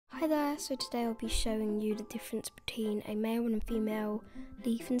Hi there, so today I'll be showing you the difference between a male and female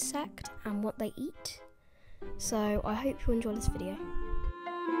leaf insect and what they eat. So I hope you enjoy this video.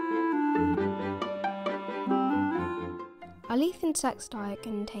 A leaf insect's diet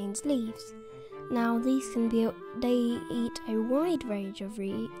contains leaves. Now they eat a wide range of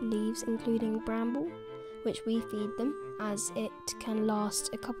leaves, including bramble, which we feed them as it can last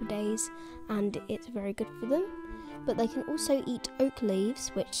a couple days and it's very good for them. But they can also eat oak leaves,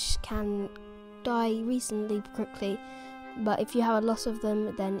 which can die reasonably quickly, but if you have a lot of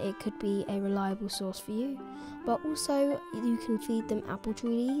them then it could be a reliable source for you. But also you can feed them apple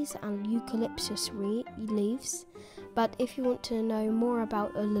tree leaves and eucalyptus leaves. But if you want to know more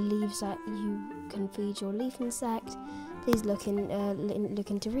about the leaves that you can feed your leaf insect, please look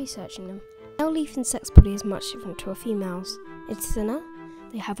into researching them. A male leaf insect's body is much different to a female's. It's thinner,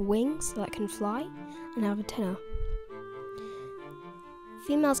 they have wings that can fly, and have antennae.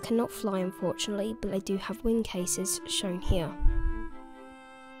 Females cannot fly, unfortunately, but they do have wing cases shown here.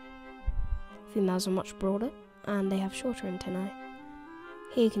 Females are much broader and they have shorter antennae.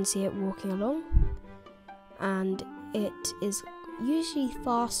 Here you can see it walking along, and it is usually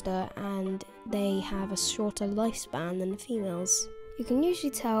faster and they have a shorter lifespan than the females. You can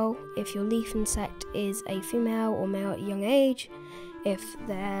usually tell if your leaf insect is a female or male at a young age. If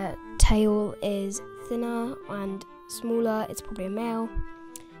their tail is thinner and smaller, it's probably a male.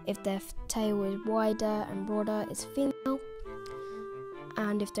 If their tail is wider and broader, it's a female.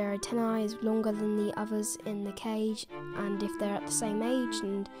 And if their antennae is longer than the others in the cage, and if they're at the same age,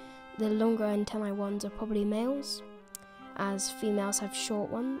 and the longer antennae ones are probably males, as females have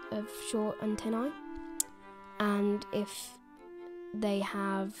short antennae. And if they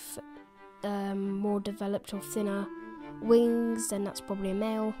have more developed or thinner wings, then that's probably a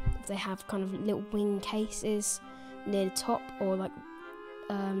male. If they have kind of little wing cases near the top, or like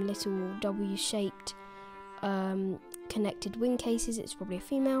little W-shaped connected wing cases, it's probably a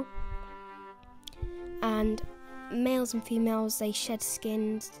female. And males and females, they shed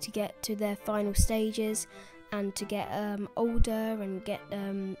skin to get to their final stages and to get older and get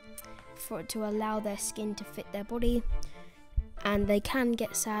to allow their skin to fit their body, and they can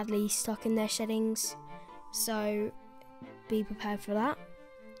get sadly stuck in their sheddings, so be prepared for that.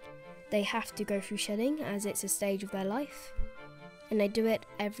 They have to go through shedding as it's a stage of their life, and they do it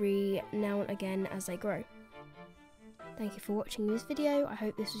every now and again as they grow. Thank you for watching this video. I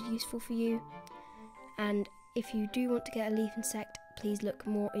hope this was useful for you, and if you do want to get a leaf insect, please look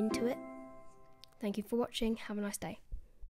more into it. Thank you for watching. Have a nice day.